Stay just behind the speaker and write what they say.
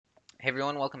Hey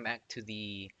everyone, welcome back to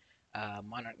the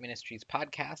Monarch Ministries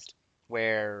podcast,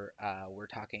 where we're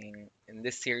talking in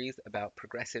this series about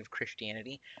progressive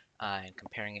Christianity and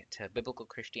comparing it to biblical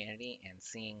Christianity and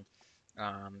seeing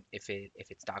if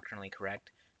it's doctrinally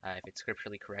correct, if it's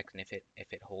scripturally correct, and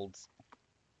if it holds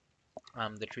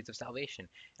the truths of salvation.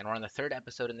 And we're on the third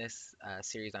episode in this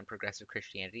series on progressive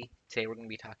Christianity. Today we're going to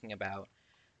be talking about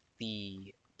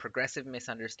the progressive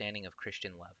misunderstanding of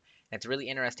Christian love. And it's a really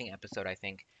interesting episode, I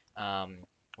think. Um,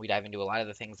 we dive into a lot of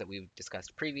the things that we've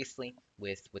discussed previously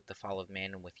with the fall of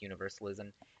man and with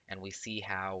universalism, and we see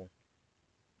how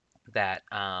that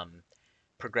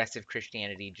progressive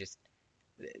Christianity just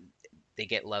they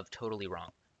get love totally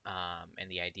wrong, and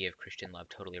the idea of Christian love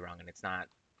totally wrong, and it's not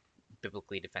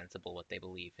biblically defensible what they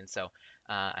believe. And so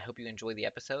I hope you enjoy the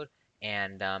episode.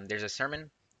 And there's a sermon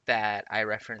that I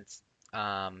reference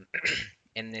um,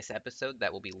 in this episode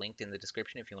that will be linked in the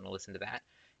description if you want to listen to that.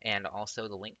 And also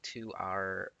the link to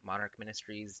our Monarch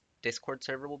Ministries Discord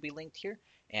server will be linked here.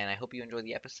 And I hope you enjoy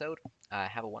the episode.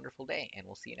 Have a wonderful day, and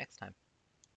we'll see you next time.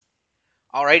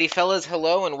 Alrighty, fellas,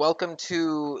 hello, and welcome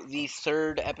to the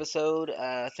third episode,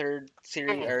 third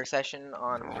series or session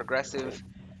on progressive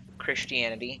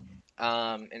Christianity.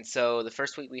 And so the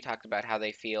first week we talked about how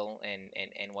they feel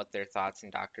and what their thoughts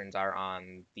and doctrines are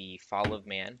on the fall of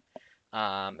man.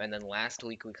 And then last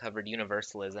week we covered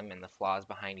universalism and the flaws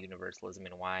behind universalism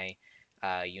and why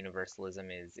universalism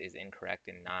is incorrect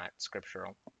and not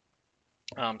scriptural.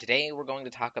 Today we're going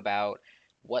to talk about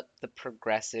what the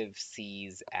progressive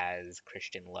sees as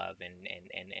Christian love and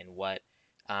what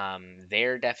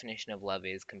their definition of love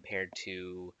is compared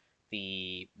to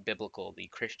the biblical, the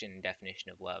Christian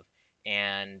definition of love.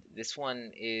 And this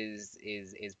one is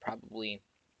probably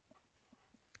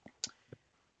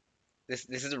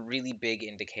this is a really big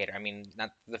indicator. I mean,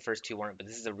 not the first two weren't, but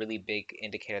this is a really big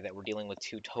indicator that we're dealing with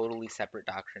two totally separate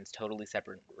doctrines, totally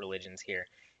separate religions here.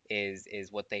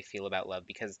 Is what they feel about love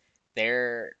because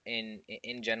they're in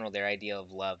general their idea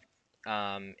of love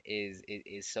is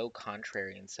so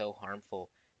contrary and so harmful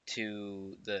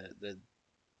to the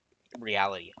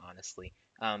reality, honestly,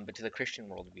 but to the Christian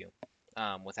worldview,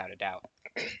 without a doubt.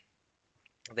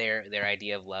 Their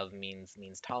idea of love means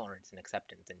tolerance and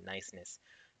acceptance and niceness,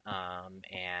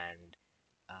 and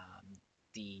um,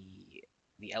 the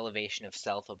the elevation of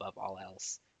self above all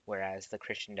else. Whereas the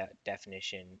Christian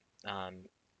definition,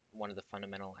 one of the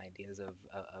fundamental ideas of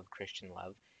Christian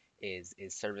love is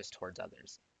service towards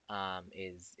others.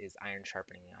 Is iron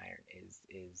sharpening iron?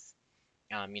 Is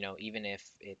even if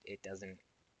it doesn't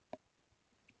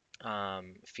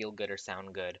feel good or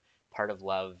sound good, part of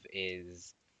love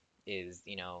is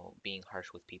being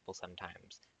harsh with people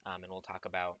sometimes, and we'll talk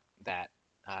about that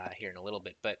here in a little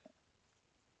bit. But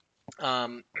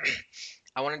um,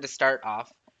 I wanted to start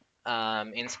off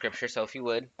in Scripture. So if you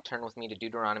would turn with me to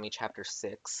Deuteronomy chapter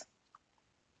 6,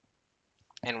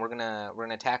 and we're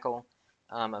gonna tackle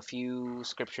a few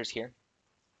scriptures here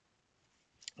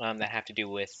that have to do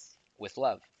with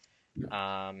love,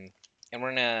 um, and we're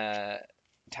gonna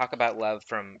talk about love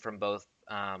from both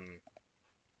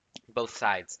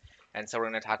sides. And so we're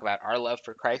gonna talk about our love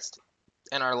for Christ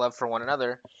and our love for one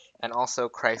another, and also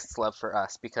Christ's love for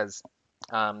us, because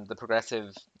the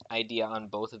progressive idea on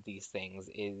both of these things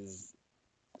is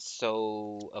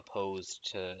so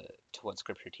opposed to what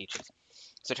Scripture teaches.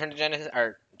 So turn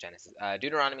to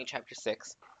Deuteronomy chapter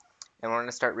 6, and we're going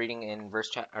to start reading in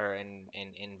verse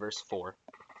 4.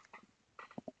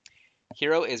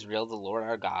 Hear, O Israel, the Lord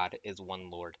our God is one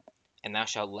Lord, and thou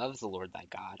shalt love the Lord thy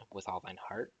God with all thine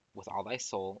heart, with all thy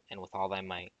soul, and with all thy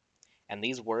might. And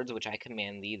these words which I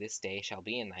command thee this day shall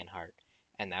be in thine heart,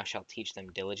 and thou shalt teach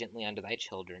them diligently unto thy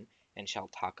children, and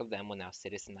shalt talk of them when thou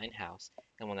sittest in thine house,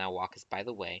 and when thou walkest by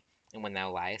the way, and when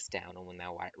thou liest down, and when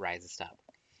thou risest up.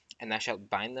 And thou shalt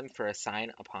bind them for a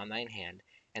sign upon thine hand,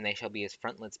 and they shall be as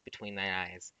frontlets between thine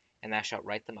eyes. And thou shalt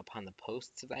write them upon the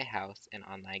posts of thy house and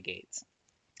on thy gates.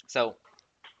 So,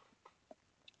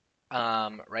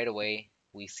 right away,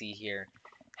 we see here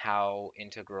how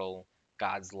integral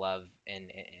God's love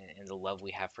and the love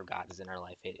we have for God is in our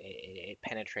life. It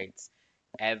penetrates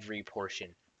every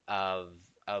portion of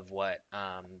what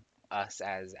us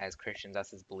as Christians,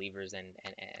 us as believers, and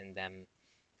them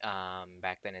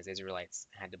back then as Israelites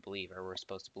had to believe or were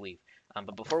supposed to believe.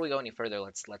 But before we go any further,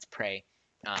 let's pray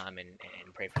and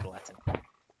pray for the lesson.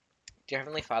 Dear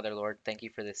Heavenly Father, Lord, thank you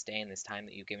for this day and this time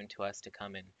that you've given to us to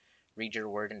come and read your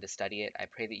word and to study it. I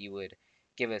pray that you would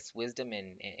give us wisdom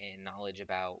and knowledge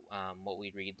about what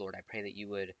we read, Lord. I pray that you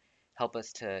would help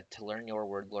us to learn your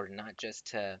word, Lord, and not just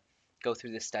to go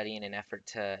through this study in an effort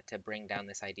to bring down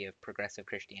this idea of progressive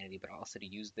Christianity, but also to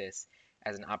use this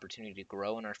as an opportunity to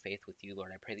grow in our faith with you,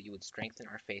 Lord. I pray that you would strengthen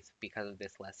our faith because of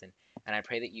this lesson. And I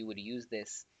pray that you would use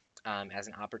this as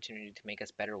an opportunity to make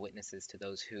us better witnesses to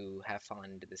those who have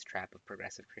fallen into this trap of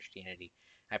progressive Christianity.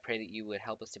 I pray that you would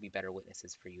help us to be better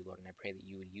witnesses for you, Lord. And I pray that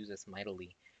you would use us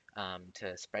mightily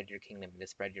to spread your kingdom, to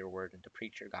spread your word, and to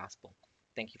preach your gospel.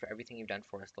 Thank you for everything you've done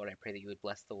for us, Lord. I pray that you would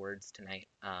bless the words tonight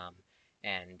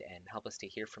and help us to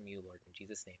hear from you, Lord. In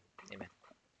Jesus' name, amen.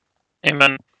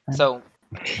 Amen. So,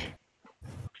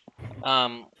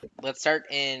 let's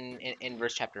start in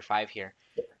verse chapter 5 here.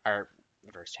 Or,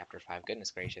 verse chapter 5,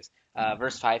 goodness gracious.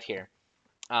 Verse 5 here.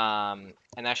 And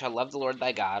thou shalt love the Lord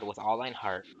thy God with all thine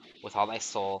heart, with all thy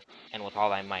soul, and with all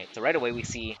thy might. So, right away, we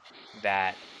see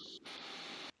that.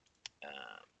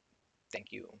 Uh,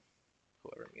 thank you,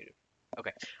 whoever muted.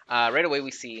 Okay. Right away,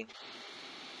 we see.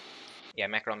 Yeah,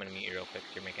 Macro, I'm going to mute you real quick.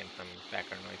 You're making some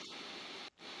background noise.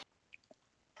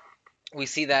 We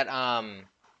see that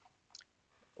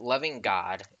loving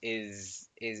God is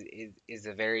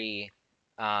a very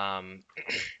um,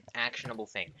 actionable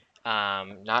thing.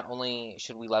 Not only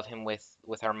should we love Him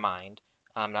with our mind,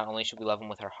 not only should we love Him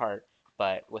with our heart,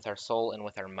 but with our soul and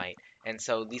with our might. And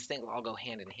so these things all go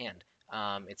hand in hand.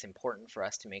 It's important for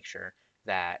us to make sure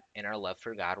that in our love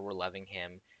for God, we're loving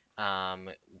Him um,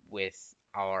 with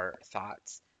our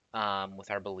thoughts, with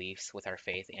our beliefs, with our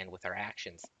faith, and with our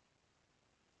actions.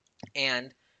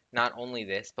 And not only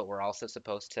this, but we're also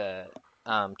supposed to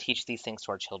teach these things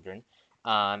to our children.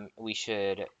 We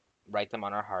should write them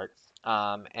on our heart,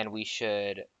 and we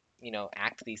should,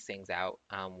 act these things out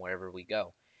wherever we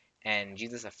go. And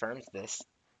Jesus affirms this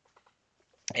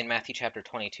in Matthew chapter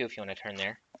 22, if you want to turn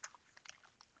there.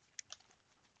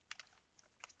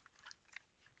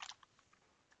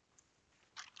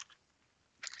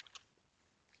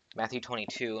 Matthew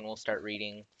 22, and we'll start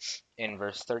reading in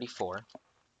verse 34.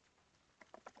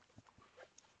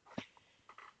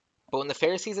 But when the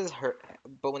Pharisees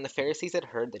had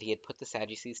heard that he had put the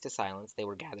Sadducees to silence, they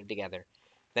were gathered together.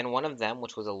 Then one of them,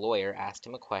 which was a lawyer, asked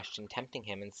him a question, tempting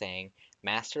him, and saying,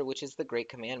 Master, which is the great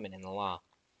commandment in the law?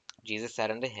 Jesus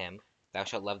said unto him, Thou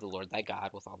shalt love the Lord thy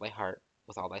God with all thy heart,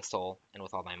 with all thy soul, and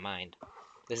with all thy mind.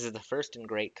 This is the first and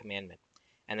great commandment.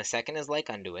 And the second is like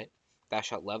unto it, Thou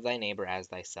shalt love thy neighbor as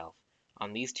thyself.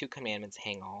 On these two commandments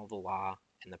hang all the law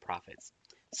and the prophets.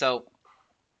 So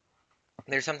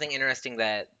there's something interesting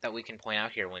that we can point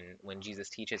out here when Jesus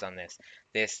teaches on this.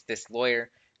 This lawyer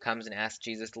comes and asks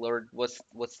Jesus, Lord,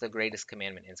 what's the greatest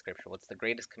commandment in Scripture? What's the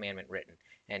greatest commandment written?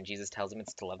 And Jesus tells him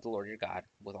it's to love the Lord your God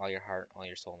with all your heart, all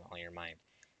your soul, and all your mind.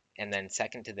 And then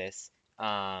second to this,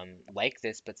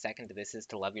 but second to this is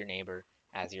to love your neighbor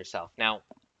as yourself. Now,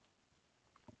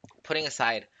 putting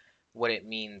aside what it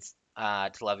means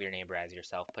to love your neighbor as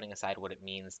yourself, putting aside what it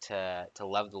means to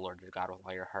love the Lord your God with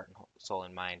all your heart and soul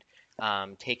and mind,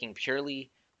 taking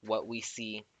purely what we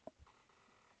see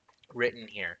written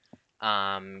here,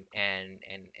 and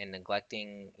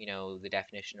neglecting, the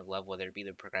definition of love, whether it be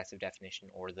the progressive definition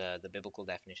or the biblical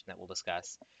definition that we'll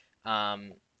discuss.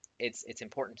 Um, it's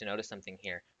important to notice something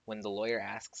here. When the lawyer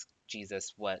asks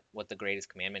Jesus what the greatest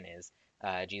commandment is,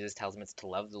 Jesus tells him it's to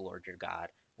love the Lord your God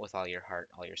with all your heart,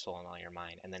 all your soul, and all your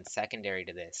mind. And then secondary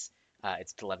to this,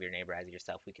 it's to love your neighbor as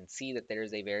yourself. We can see that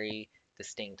there's a very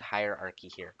distinct hierarchy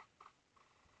here,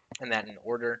 and that in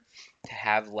order to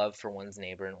have love for one's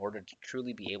neighbor, in order to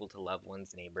truly be able to love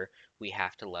one's neighbor, we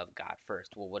have to love God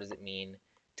first. Well, what does it mean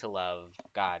to love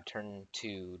God? Turn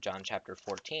to John chapter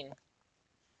 14,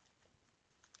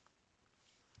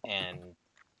 and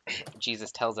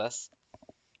Jesus tells us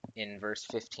in verse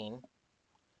 15,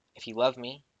 If you love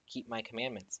me, keep my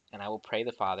commandments, and I will pray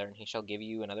the Father, and he shall give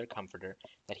you another comforter,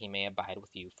 that he may abide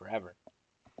with you forever.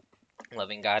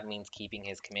 Loving God means keeping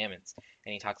his commandments.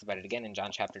 And he talks about it again in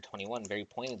John chapter 21 very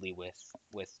pointedly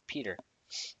with Peter.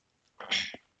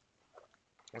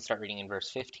 We'll start reading in verse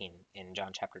 15 in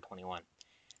John chapter 21.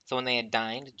 So when they had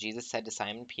dined, Jesus said to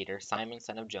Simon Peter, Simon,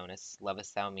 son of Jonas,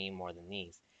 lovest thou me more than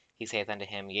these? He saith unto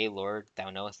him, Yea, Lord,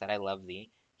 thou knowest that I love thee.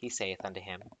 He saith unto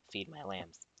him, Feed my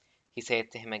lambs. He saith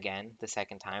to him again the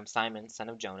second time, Simon, son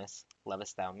of Jonas,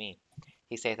 lovest thou me?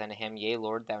 He saith unto him, Yea,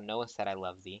 Lord, thou knowest that I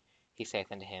love thee. He saith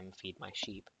unto him, Feed my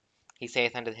sheep. He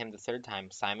saith unto him the third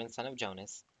time, Simon, son of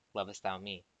Jonas, lovest thou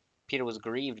me? Peter was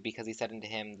grieved because he said unto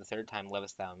him the third time,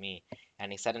 Lovest thou me?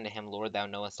 And he said unto him, Lord, thou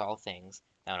knowest all things.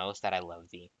 Thou knowest that I love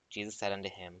thee. Jesus said unto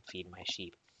him, Feed my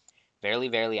sheep. Verily,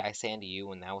 verily, I say unto you,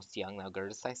 when thou wast young, thou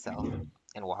girdest thyself,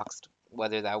 and walkest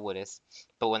whither thou wouldest.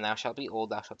 But when thou shalt be old,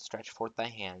 thou shalt stretch forth thy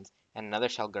hands, and another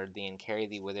shall gird thee, and carry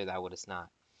thee whither thou wouldest not.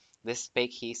 This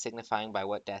spake he, signifying by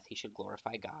what death he should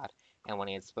glorify God. And when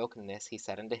he had spoken this, he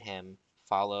said unto him,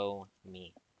 Follow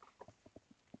me.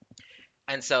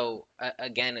 And so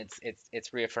again,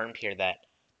 it's reaffirmed here that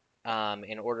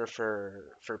in order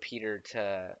for Peter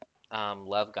to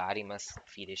love God, he must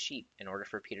feed his sheep. In order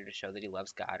for Peter to show that he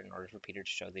loves God, in order for Peter to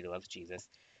show that he loves Jesus,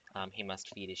 he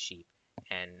must feed his sheep.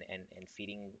 And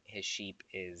feeding his sheep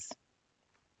is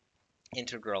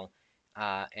integral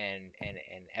and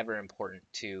ever important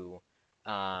to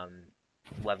um,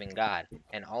 loving God.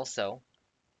 And also,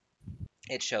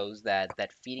 it shows that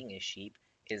feeding his sheep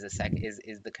is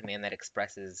the command that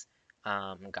expresses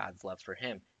God's love for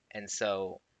him. And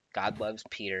so God loves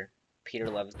Peter, Peter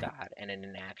loves God, and in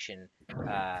an action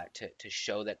to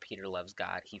show that Peter loves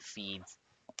God, he feeds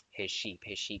his sheep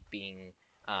being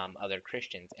other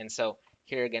Christians. And so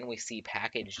here again we see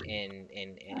packaged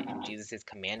in Jesus'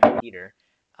 command to Peter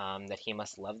that he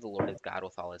must love the Lord his God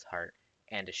with all his heart.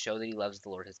 And to show that he loves the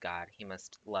Lord his God, he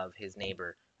must love his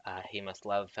neighbor. He must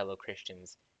love fellow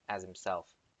Christians as himself.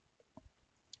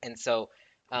 And so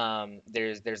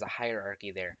there's a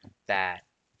hierarchy there that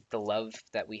the love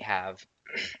that we have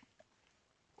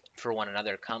for one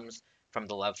another comes from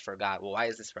the love for God. Well, why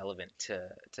is this relevant to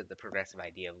the progressive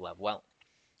idea of love? Well,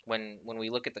 when we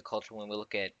look at the culture, when we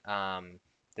look at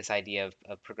this idea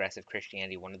of progressive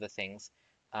Christianity, one of the things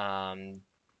um,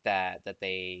 that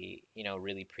they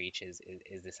really preach is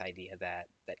this idea that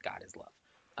God is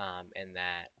love, and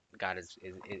that God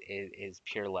is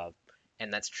pure love,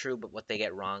 and that's true. But what they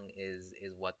get wrong is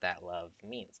what that love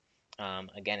means.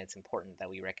 Again, it's important that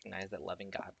we recognize that loving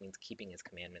God means keeping His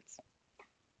commandments,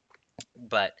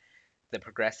 but the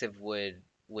progressive would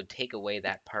take away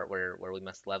that part where we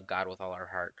must love God with all our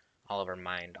heart, all of our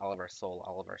mind, all of our soul,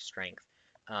 all of our strength,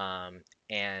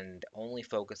 and only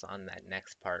focus on that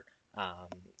next part. Um,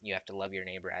 you have to love your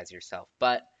neighbor as yourself.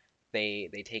 But they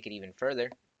take it even further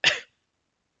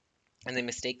and they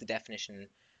mistake the definition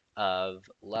of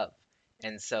love.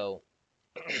 And so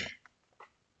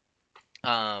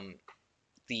um,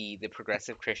 the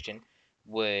progressive Christian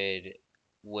would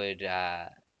would uh,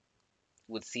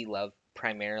 would see love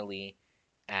primarily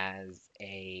as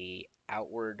a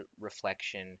outward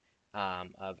reflection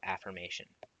of affirmation,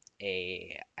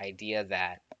 a idea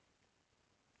that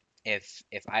if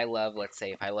I love, let's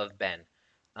say, if I love Ben,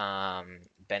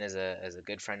 Ben is a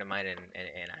good friend of mine,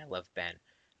 and I love Ben.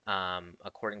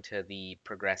 According to the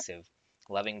progressive,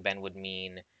 loving Ben would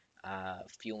mean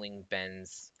fueling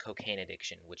Ben's cocaine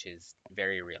addiction, which is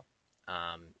very real.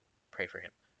 Um, Pray for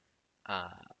him. Uh,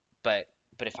 but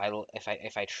if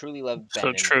I truly love So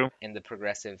Ben true. and the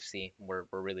progressive, see, we're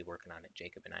really working on it,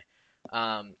 Jacob and I.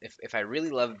 If I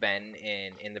really love Ben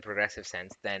in the progressive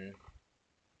sense, then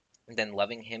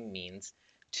loving him means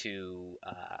to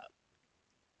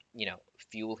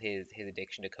fuel his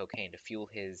addiction to cocaine, to fuel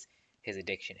his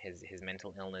addiction, his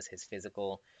mental illness, his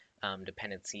physical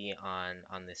dependency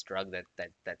on this drug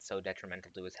that's so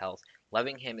detrimental to his health.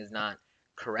 Loving him is not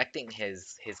correcting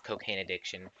his cocaine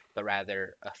addiction, but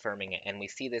rather affirming it. And we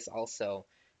see this also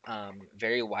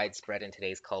very widespread in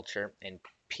today's culture. And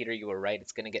Peter, you were right;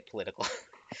 it's going to get political.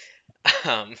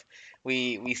 um,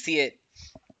 we see it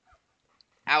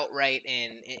outright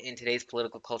in today's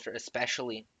political culture,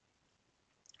 especially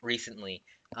recently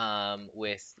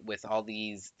with all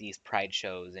these pride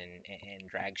shows and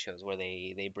drag shows where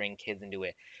they bring kids into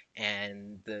it.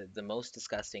 And the most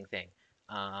disgusting thing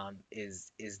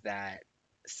is that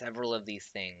several of these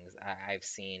things I've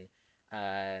seen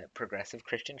progressive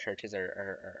Christian churches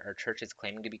or churches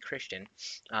claiming to be Christian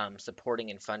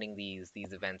supporting and funding these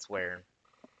events where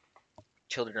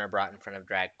children are brought in front of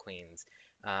drag queens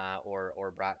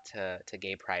or brought to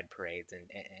gay pride parades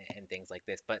and things like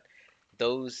this. But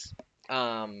those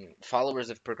followers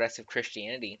of progressive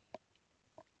Christianity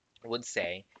would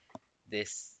say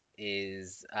this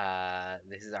is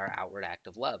our outward act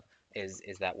of love. Is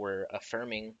that we're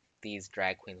affirming these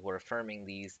drag queens, we're affirming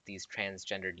these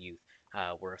transgendered youth,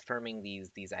 we're affirming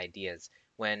these ideas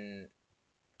when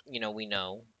we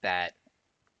know that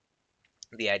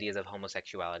the ideas of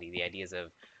homosexuality, the ideas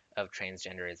of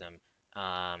transgenderism,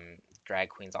 um, drag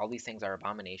queens, all these things are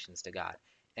abominations to God.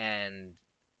 And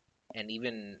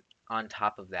even on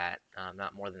top of that,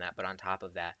 not more than that, but on top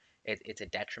of that, it's a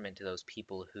detriment to those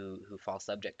people who fall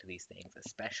subject to these things,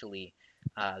 especially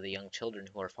the young children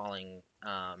who are falling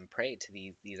prey to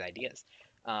these ideas.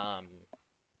 Um,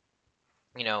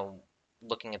 you know,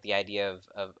 Looking at the idea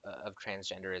of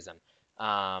transgenderism,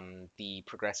 the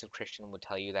progressive Christian would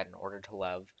tell you that in order to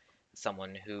love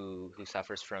someone who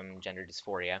suffers from gender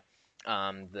dysphoria,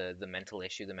 the mental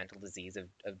issue, the mental disease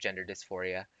of gender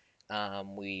dysphoria,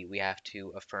 we have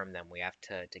to affirm them. We have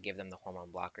to give them the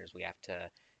hormone blockers. We have to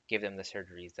give them the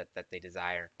surgeries that they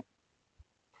desire.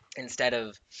 Instead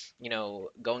of,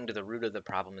 going to the root of the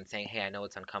problem and saying, hey, I know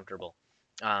it's uncomfortable.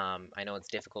 I know it's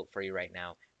difficult for you right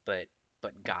now, but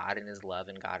God in His love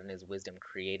and God in His wisdom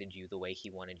created you the way He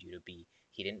wanted you to be.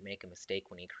 He didn't make a mistake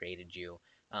when He created you.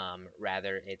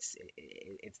 Rather, it's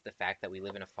the fact that we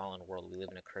live in a fallen world, we live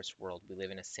in a cursed world, we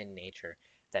live in a sin nature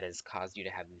that has caused you to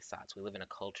have these thoughts. We live in a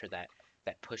culture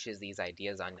that pushes these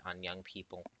ideas on young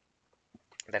people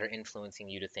that are influencing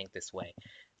you to think this way.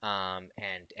 And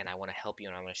I want to help you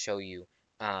and I want to show you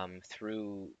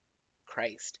through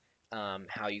Christ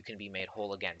how you can be made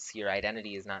whole again. So your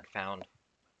identity is not found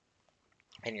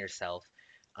in yourself.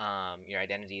 Your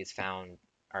identity is found,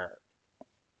 or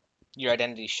your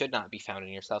identity should not be found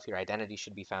in yourself. Your identity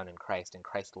should be found in Christ, and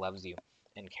Christ loves you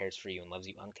and cares for you and loves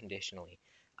you unconditionally.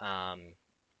 Um,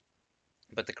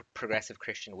 but the progressive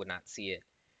Christian would not see it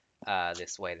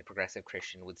this way. The progressive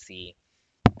Christian would see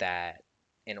that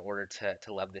in order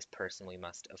to love this person, we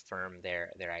must affirm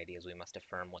their ideas. We must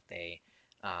affirm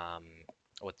um,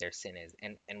 what their sin is,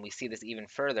 and we see this even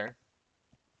further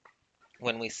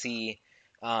when we see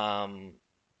um,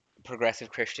 progressive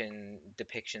Christian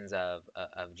depictions of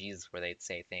Jesus, where they'd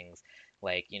say things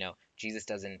like, Jesus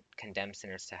doesn't condemn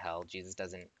sinners to hell. Jesus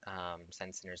doesn't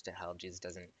send sinners to hell. Jesus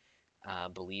doesn't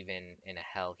believe in a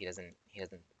hell. He doesn't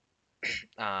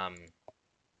um,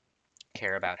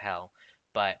 care about hell,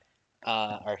 but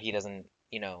or he doesn't,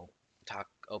 talk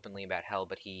openly about hell,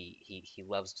 but he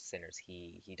loves sinners.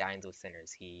 He dines with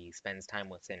sinners. He spends time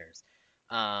with sinners.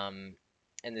 Um,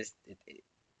 and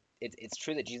it's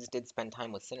true that Jesus did spend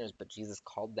time with sinners, but Jesus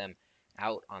called them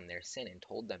out on their sin and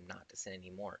told them not to sin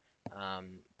anymore.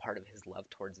 Part of his love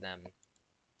towards them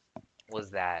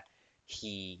was that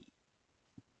he,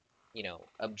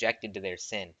 objected to their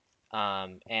sin.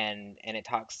 And it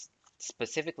talks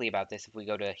specifically about this if we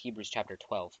go to Hebrews chapter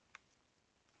 12.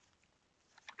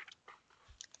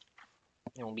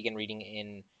 And we'll begin reading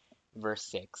in verse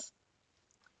 6.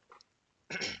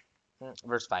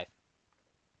 Verse 5.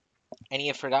 And ye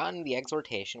have forgotten the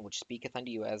exhortation which speaketh unto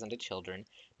you as unto children.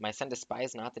 My son,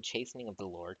 despise not the chastening of the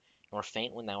Lord, nor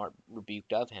faint when thou art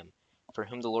rebuked of him. For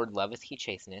whom the Lord loveth he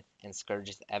chasteneth, and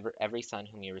scourgeth every son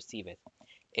whom he receiveth.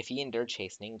 If ye endure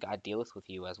chastening, God dealeth with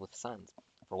you as with sons.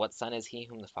 For what son is he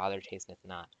whom the Father chasteneth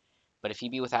not? But if ye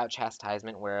be without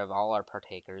chastisement, whereof all are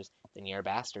partakers, then ye are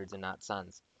bastards and not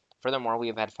sons. Furthermore, we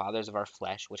have had fathers of our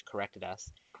flesh, which corrected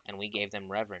us, and we gave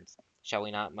them reverence. Shall we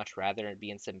not much rather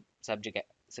be in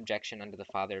subjection unto the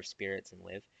Father of spirits and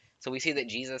live? So we see that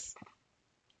Jesus,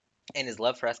 in his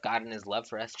love for us, God in his love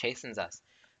for us, chastens us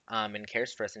and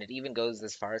cares for us. And it even goes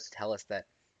as far as to tell us that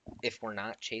if we're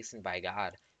not chastened by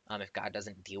God, if God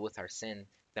doesn't deal with our sin,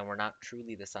 then we're not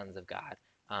truly the sons of God.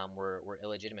 We're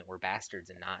illegitimate. We're bastards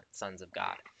and not sons of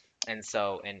God. And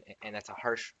so, and that's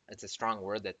it's a strong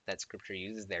word that Scripture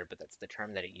uses there, but that's the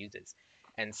term that it uses.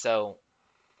 And so,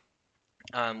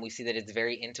 we see that it's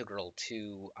very integral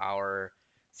to our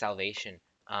salvation,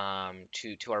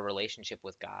 to our relationship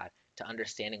with God, to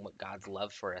understanding what God's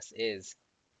love for us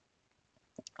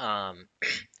um,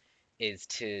 is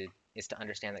to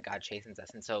understand that God chastens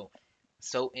us. And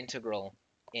so integral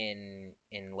in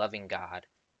loving God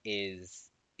is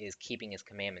keeping His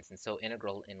commandments, and so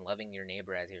integral in loving your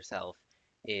neighbor as yourself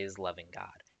is loving God.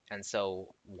 And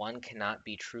so one cannot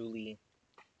be truly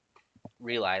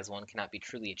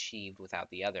achieved without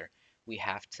the other. We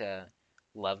have to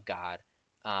love God,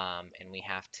 and we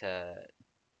have to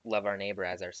love our neighbor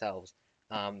as ourselves.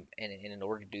 And in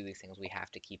order to do these things, we have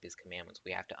to keep His commandments.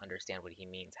 We have to understand what He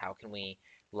means. How can we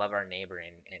love our neighbor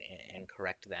and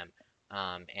correct them,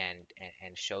 and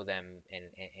show them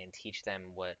and teach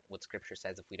them what Scripture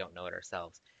says if we don't know it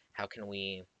ourselves? How can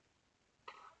we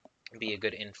be a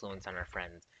good influence on our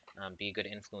friends, be a good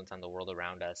influence on the world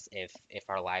around us if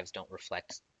our lives don't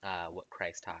reflect what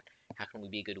Christ taught? How can we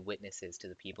be good witnesses to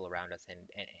the people around us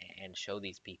and show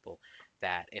these people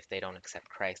that if they don't accept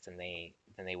Christ, then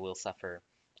they will suffer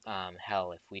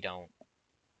hell if we don't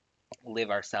live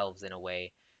ourselves in a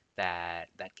way that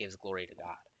gives glory to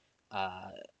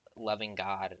God. Loving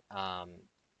God,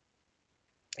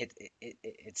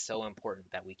 it's so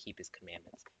important that we keep His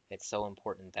commandments. It's so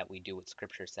important that we do what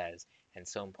Scripture says, and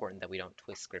so important that we don't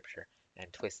twist Scripture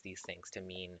and twist these things to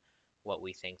mean what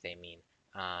we think they mean,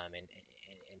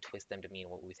 and twist them to mean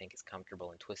what we think is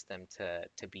comfortable, and twist them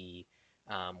to be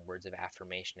words of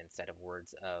affirmation instead of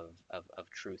words of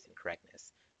truth and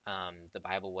correctness. The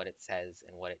Bible, what it says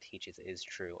and what it teaches, is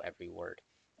true, every word.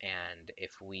 And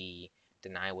if we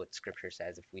deny what Scripture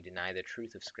says, if we deny the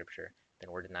truth of Scripture,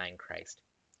 then we're denying Christ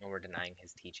and we're denying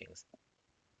His teachings.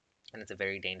 And it's a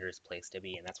very dangerous place to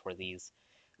be, and that's where these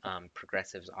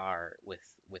progressives are with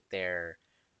their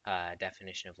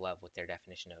definition of love, with their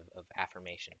definition of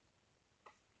affirmation.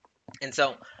 And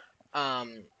so,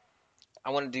 um, I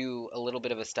want to do a little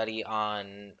bit of a study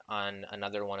on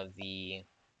another one of the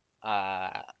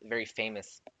very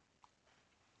famous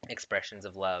expressions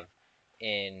of love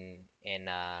in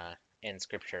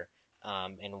Scripture,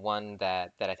 and one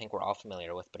that I think we're all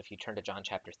familiar with. But if you turn to John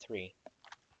chapter 3,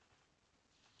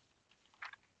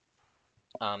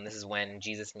 this is when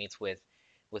Jesus meets with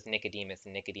Nicodemus,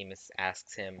 and Nicodemus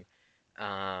asks him,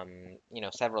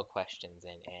 several questions,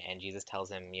 and Jesus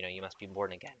tells him, you must be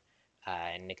born again.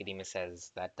 And Nicodemus says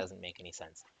that doesn't make any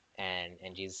sense,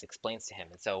 and Jesus explains to him.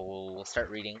 And so we'll start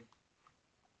reading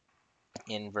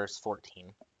in verse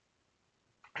 14.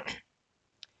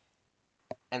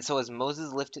 And so as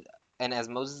Moses lifted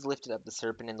up the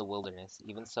serpent in the wilderness,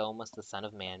 even so must the Son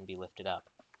of Man be lifted up,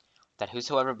 that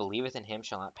whosoever believeth in him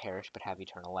shall not perish, but have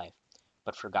eternal life.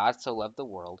 But for God so loved the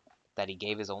world, that he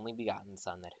gave his only begotten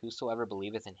Son, that whosoever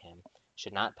believeth in him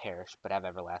should not perish, but have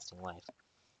everlasting life.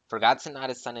 For God sent not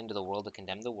his Son into the world to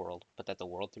condemn the world, but that the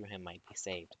world through him might be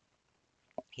saved.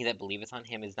 He that believeth on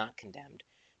him is not condemned,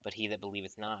 but he that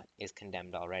believeth not is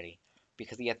condemned already,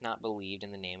 because he hath not believed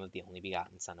in the name of the only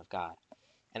begotten Son of God.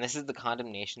 And this is the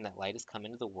condemnation, that light is come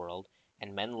into the world,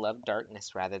 and men loved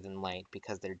darkness rather than light,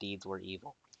 because their deeds were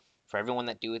evil. For every one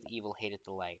that doeth evil hateth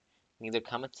the light, neither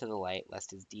cometh to the light,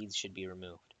 lest his deeds should be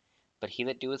removed. But he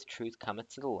that doeth truth cometh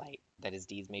to the light, that his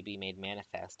deeds may be made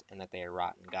manifest, and that they are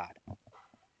wrought in God.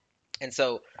 And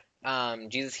so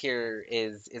Jesus here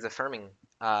is affirming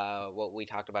what we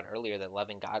talked about earlier, that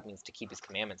loving God means to keep his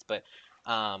commandments. But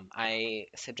I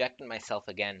subjected myself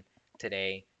again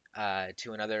today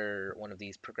to another one of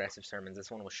these progressive sermons. This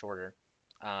one was shorter,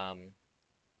 um,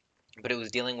 but it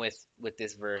was dealing with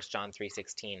this verse, John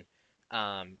 3:16,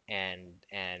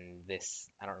 and this,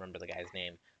 I don't remember the guy's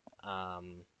name,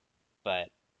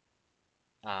 but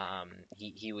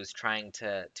he was trying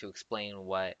to explain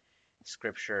what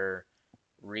Scripture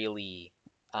really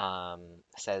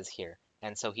says here.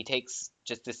 And so he takes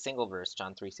just this single verse,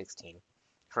 John 3:16.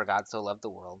 For God so loved the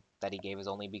world, that he gave his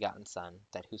only begotten Son,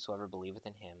 that whosoever believeth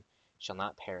in him shall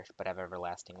not perish, but have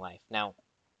everlasting life. Now,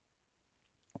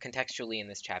 contextually in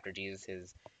this chapter, Jesus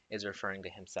is referring to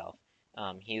himself.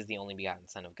 He is the only begotten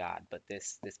Son of God. But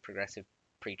this progressive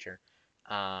preacher,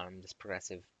 this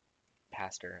progressive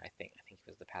pastor, I think he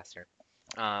was the pastor,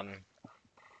 um,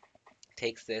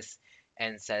 takes this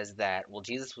and says that, well,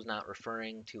 Jesus was not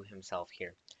referring to himself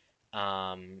here.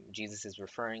 Jesus is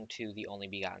referring to the only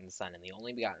begotten Son, and the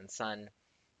only begotten Son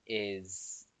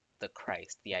is the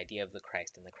Christ, the idea of the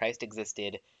Christ, and the Christ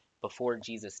existed before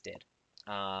Jesus did.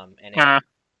 And it, Uh,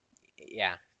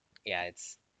 yeah, yeah,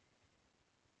 it's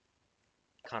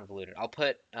convoluted. I'll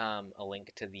put a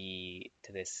link to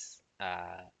this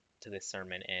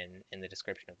sermon in the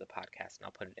description of the podcast, and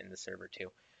I'll put it in the server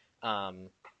too. Um,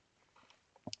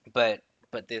 but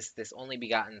this only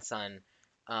begotten Son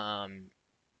um,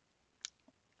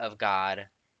 of God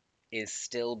is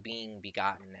still being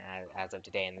begotten as of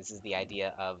today, and this is the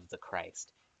idea of the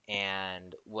Christ.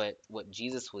 And what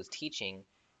Jesus was teaching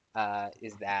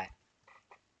is that,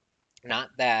 not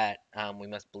that we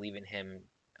must believe in him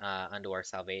unto our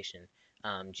salvation.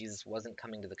 Jesus wasn't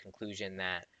coming to the conclusion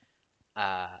that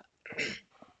uh,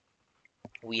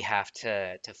 we have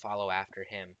to follow after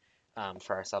him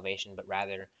for our salvation, but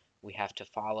rather we have to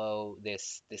follow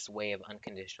this way of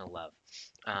unconditional love.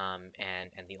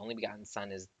 And the only begotten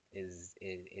Son is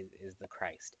the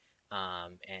Christ.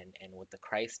 And what the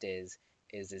Christ is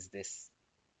this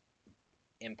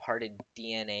imparted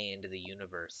DNA into the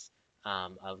universe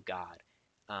of God.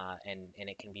 And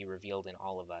it can be revealed in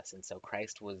all of us. And so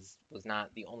Christ was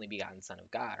not the only begotten Son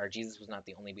of God, or Jesus was not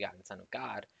the only begotten Son of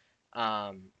God,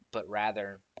 but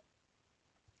rather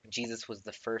Jesus was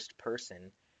the first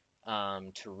person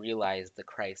to realize the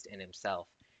Christ in himself.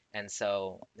 And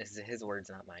so this is his words,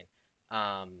 not mine.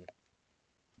 Um,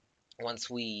 Once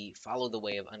we follow the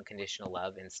way of unconditional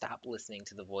love and stop listening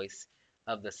to the voice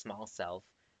of the small self,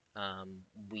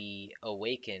 we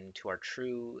awaken to our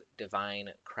true divine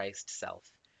Christ self.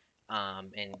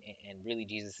 And really,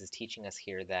 Jesus is teaching us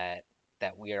here that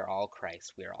we are all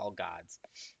Christ, we are all God's.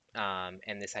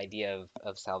 And this idea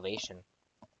of salvation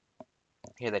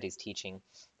here that he's teaching,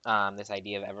 this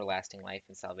idea of everlasting life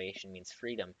and salvation means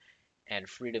freedom, and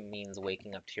freedom means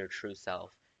waking up to your true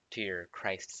self, to your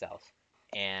Christ self.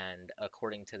 And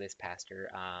according to this pastor,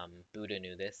 Buddha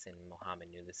knew this, and Muhammad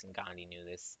knew this, and Gandhi knew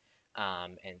this.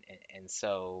 And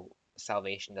so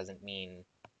salvation doesn't mean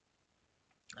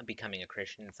becoming a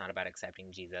Christian. It's not about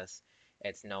accepting Jesus.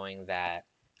 It's knowing that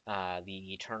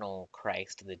the eternal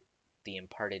Christ, the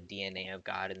imparted DNA of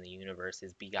God in the universe,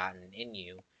 is begotten in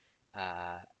you,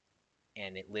 uh,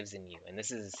 and it lives in you. And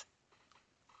this is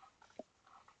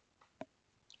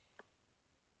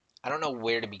I don't know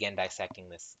where to begin dissecting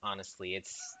this. Honestly,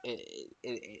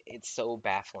 it's so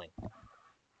baffling.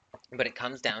 But it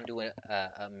comes down to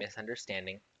a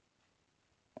misunderstanding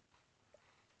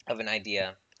of an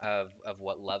idea of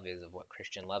what love is, of what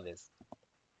Christian love is,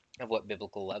 of what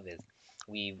biblical love is.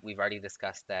 We've already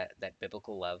discussed that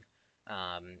biblical love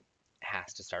um,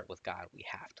 has to start with God. We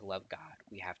have to love God.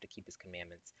 We have to keep His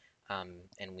commandments,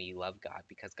 and we love God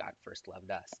because God first loved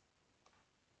us.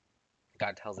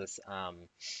 God tells us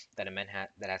that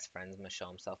that has friends must show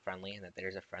himself friendly, and that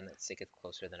there's a friend that sticketh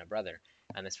closer than a brother.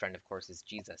 And this friend, of course, is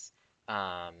Jesus.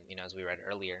 As we read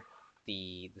earlier,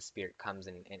 the Spirit comes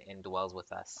and dwells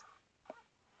with us,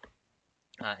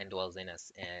 and dwells in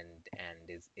us, and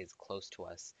is close to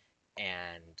us,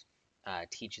 and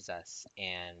teaches us,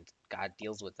 and God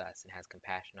deals with us and has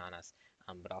compassion on us,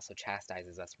 but also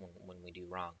chastises us when we do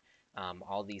wrong.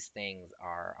 All these things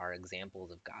are examples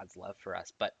of God's love for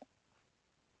us, but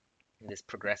this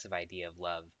progressive idea of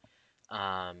love,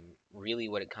 um, really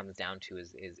what it comes down to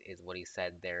is what he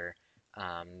said there,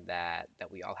 that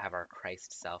we all have our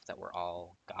Christ self, that we're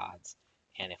all gods,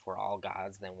 and if we're all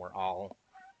gods, then we're all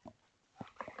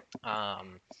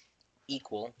um,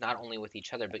 equal, not only with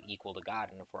each other but equal to God.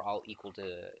 And if we're all equal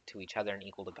to each other and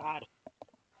equal to God,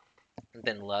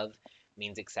 then love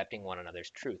means accepting one another's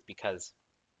truth. Because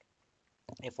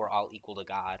if we're all equal to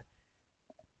God,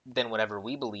 then whatever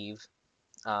we believe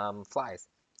flies,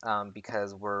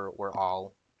 because we're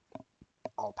all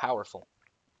powerful.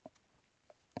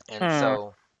 And Hmm.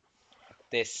 so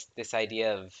this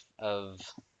idea of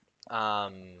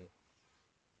um,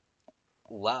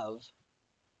 love,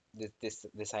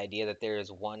 this idea that there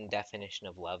is one definition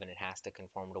of love and it has to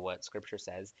conform to what Scripture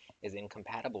says, is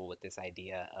incompatible with this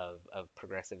idea of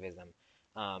progressivism.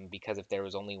 Because if there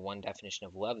was only one definition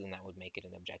of love, then that would make it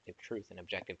an objective truth. And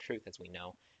objective truth, as we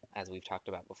know, as we've talked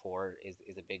about before,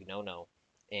 is a big no-no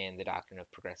in the doctrine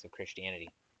of progressive Christianity.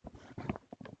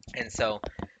 And so,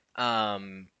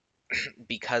 um,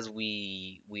 because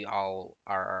we all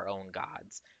are our own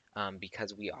gods,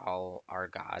 because we all are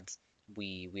gods,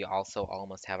 we also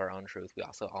almost have our own truth. We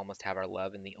also almost have our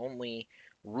love, and the only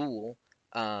rule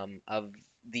of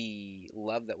the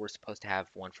love that we're supposed to have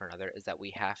one for another is that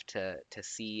we have to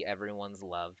see everyone's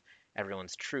love,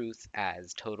 everyone's truth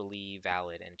as totally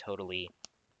valid and totally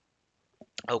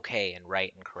okay and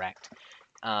right and correct,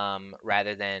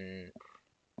 rather than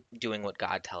doing what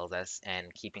God tells us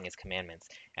and keeping His commandments.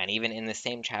 And even in the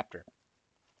same chapter,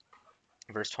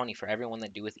 verse 20, for everyone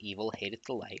that doeth evil hateth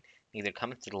the light, neither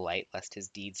cometh to the light, lest his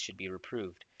deeds should be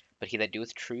reproved. But he that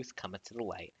doeth truth cometh to the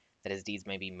light, that his deeds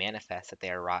may be manifest that they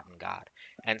are wrought in God.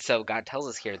 And so God tells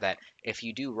us here that if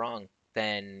you do wrong,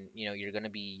 then you're going to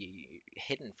be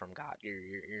hidden from God.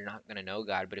 You're not going to know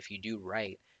God. But if you do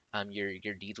right,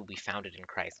 your deeds will be founded in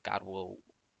Christ. God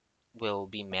will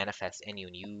be manifest in you,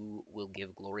 and you will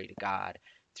give glory to God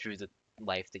through the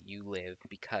life that you live,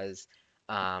 because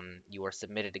you are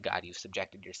submitted to God. You've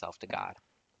subjected yourself to God.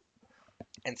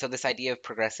 And so this idea of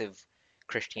progressive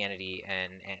Christianity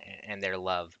and their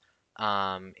love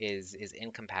is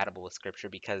incompatible with Scripture,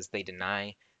 because they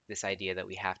deny this idea that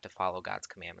we have to follow God's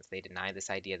commandments. They deny this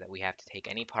idea that we have to take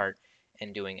any part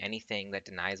in doing anything that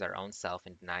denies our own self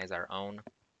and denies our own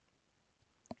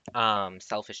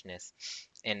selfishness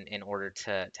in order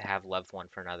to have love one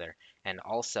for another. And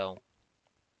also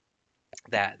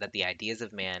that the ideas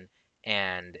of man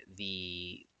and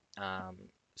the um,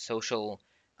 social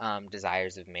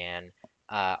desires of man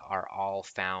are all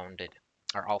founded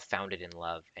in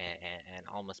love, and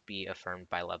all must be affirmed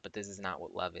by love. But this is not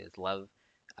what love is. Love,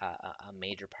 a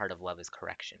major part of love is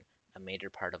correction. A major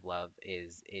part of love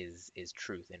is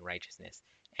truth and righteousness,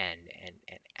 and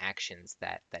actions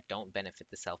that don't benefit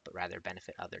the self but rather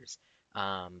benefit others.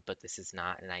 But this is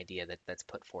not an idea that's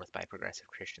put forth by progressive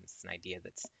Christians. It's an idea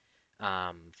that's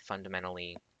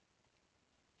fundamentally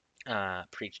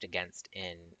preached against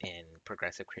in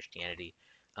progressive Christianity.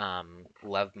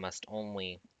 Love must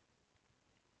only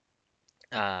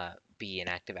be an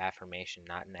act of affirmation,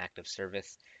 not an act of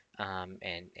service, and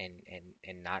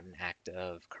not an act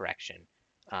of correction,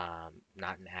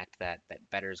 not an act that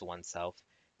betters oneself,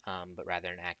 but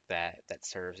rather an act that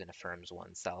serves and affirms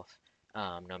oneself,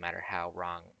 no matter how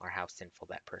wrong or how sinful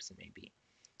that person may be.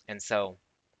 And so,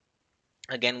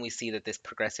 again, we see that this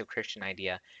progressive Christian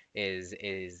idea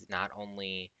is not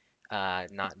only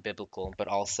not biblical, but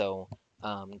also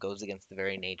goes against the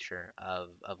very nature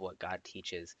of what God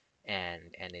teaches,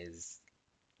 and is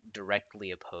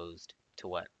directly opposed to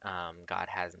what God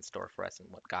has in store for us and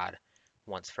what God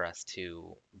wants for us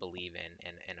to believe in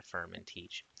and affirm and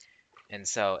teach, and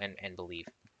so and believe.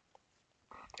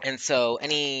 And so,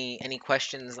 any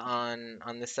questions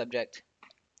on this subject?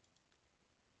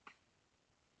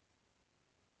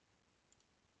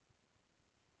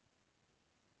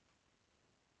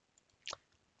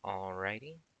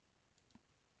 Alrighty.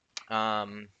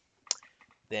 Um,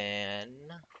 then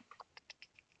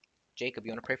Jacob,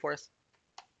 you want to pray for us?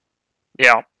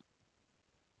 Yeah.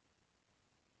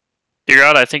 Dear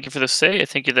God, I thank you for this day. I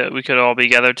thank you that we could all be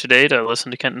gathered today to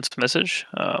listen to Kenton's message.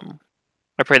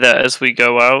 I pray that as we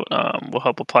go out, we'll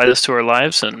help apply this to our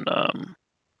lives and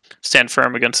stand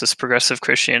firm against this progressive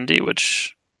Christianity,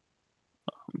 which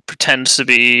pretends to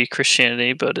be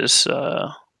Christianity but is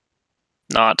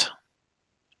not.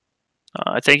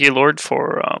 I thank you, Lord,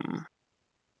 for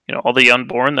all the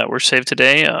unborn that were saved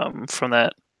today from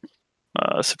that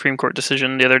Supreme Court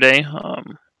decision the other day.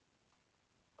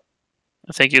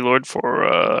 I thank you, Lord, for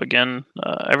again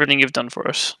everything you've done for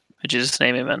us. In Jesus'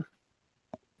 name, amen.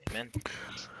 Amen.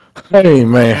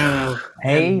 Amen.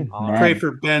 Hey, All man. Pray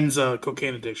for Ben's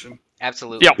cocaine addiction.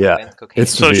 Absolutely. Yeah. Yeah, Ben's cocaine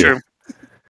it's So severe. true.